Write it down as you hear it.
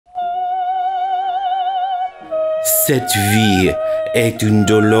Cette vie est une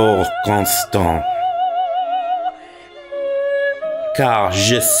douleur constante. Car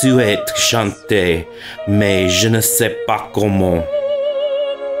je souhaite chanter, mais je ne sais pas comment.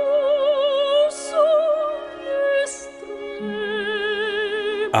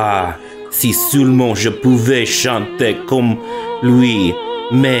 Ah, si seulement je pouvais chanter comme lui,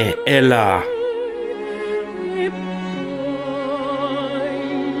 mais hélas.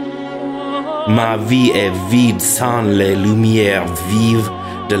 Ma vie est vide sans les lumières vives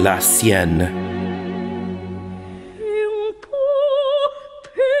de la sienne.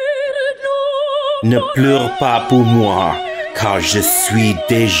 Ne pleure pas pour moi, car je suis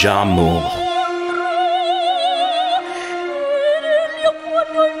déjà mort.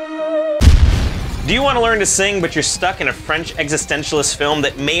 Do you want to learn to sing, but you're stuck in a French existentialist film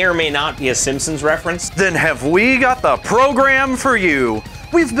that may or may not be a Simpsons reference? Then have we got the program for you?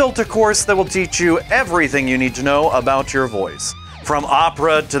 We've built a course that will teach you everything you need to know about your voice. From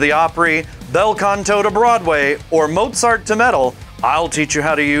opera to the Opry, bel canto to Broadway, or Mozart to metal, I'll teach you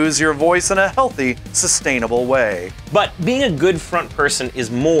how to use your voice in a healthy, sustainable way. But being a good front person is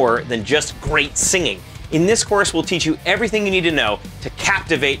more than just great singing. In this course, we'll teach you everything you need to know to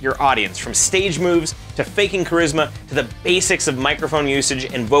captivate your audience, from stage moves to faking charisma to the basics of microphone usage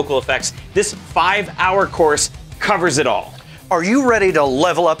and vocal effects. This 5-hour course covers it all. Are you ready to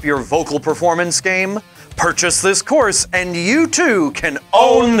level up your vocal performance game? Purchase this course and you too can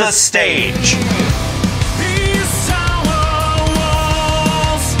own the stage.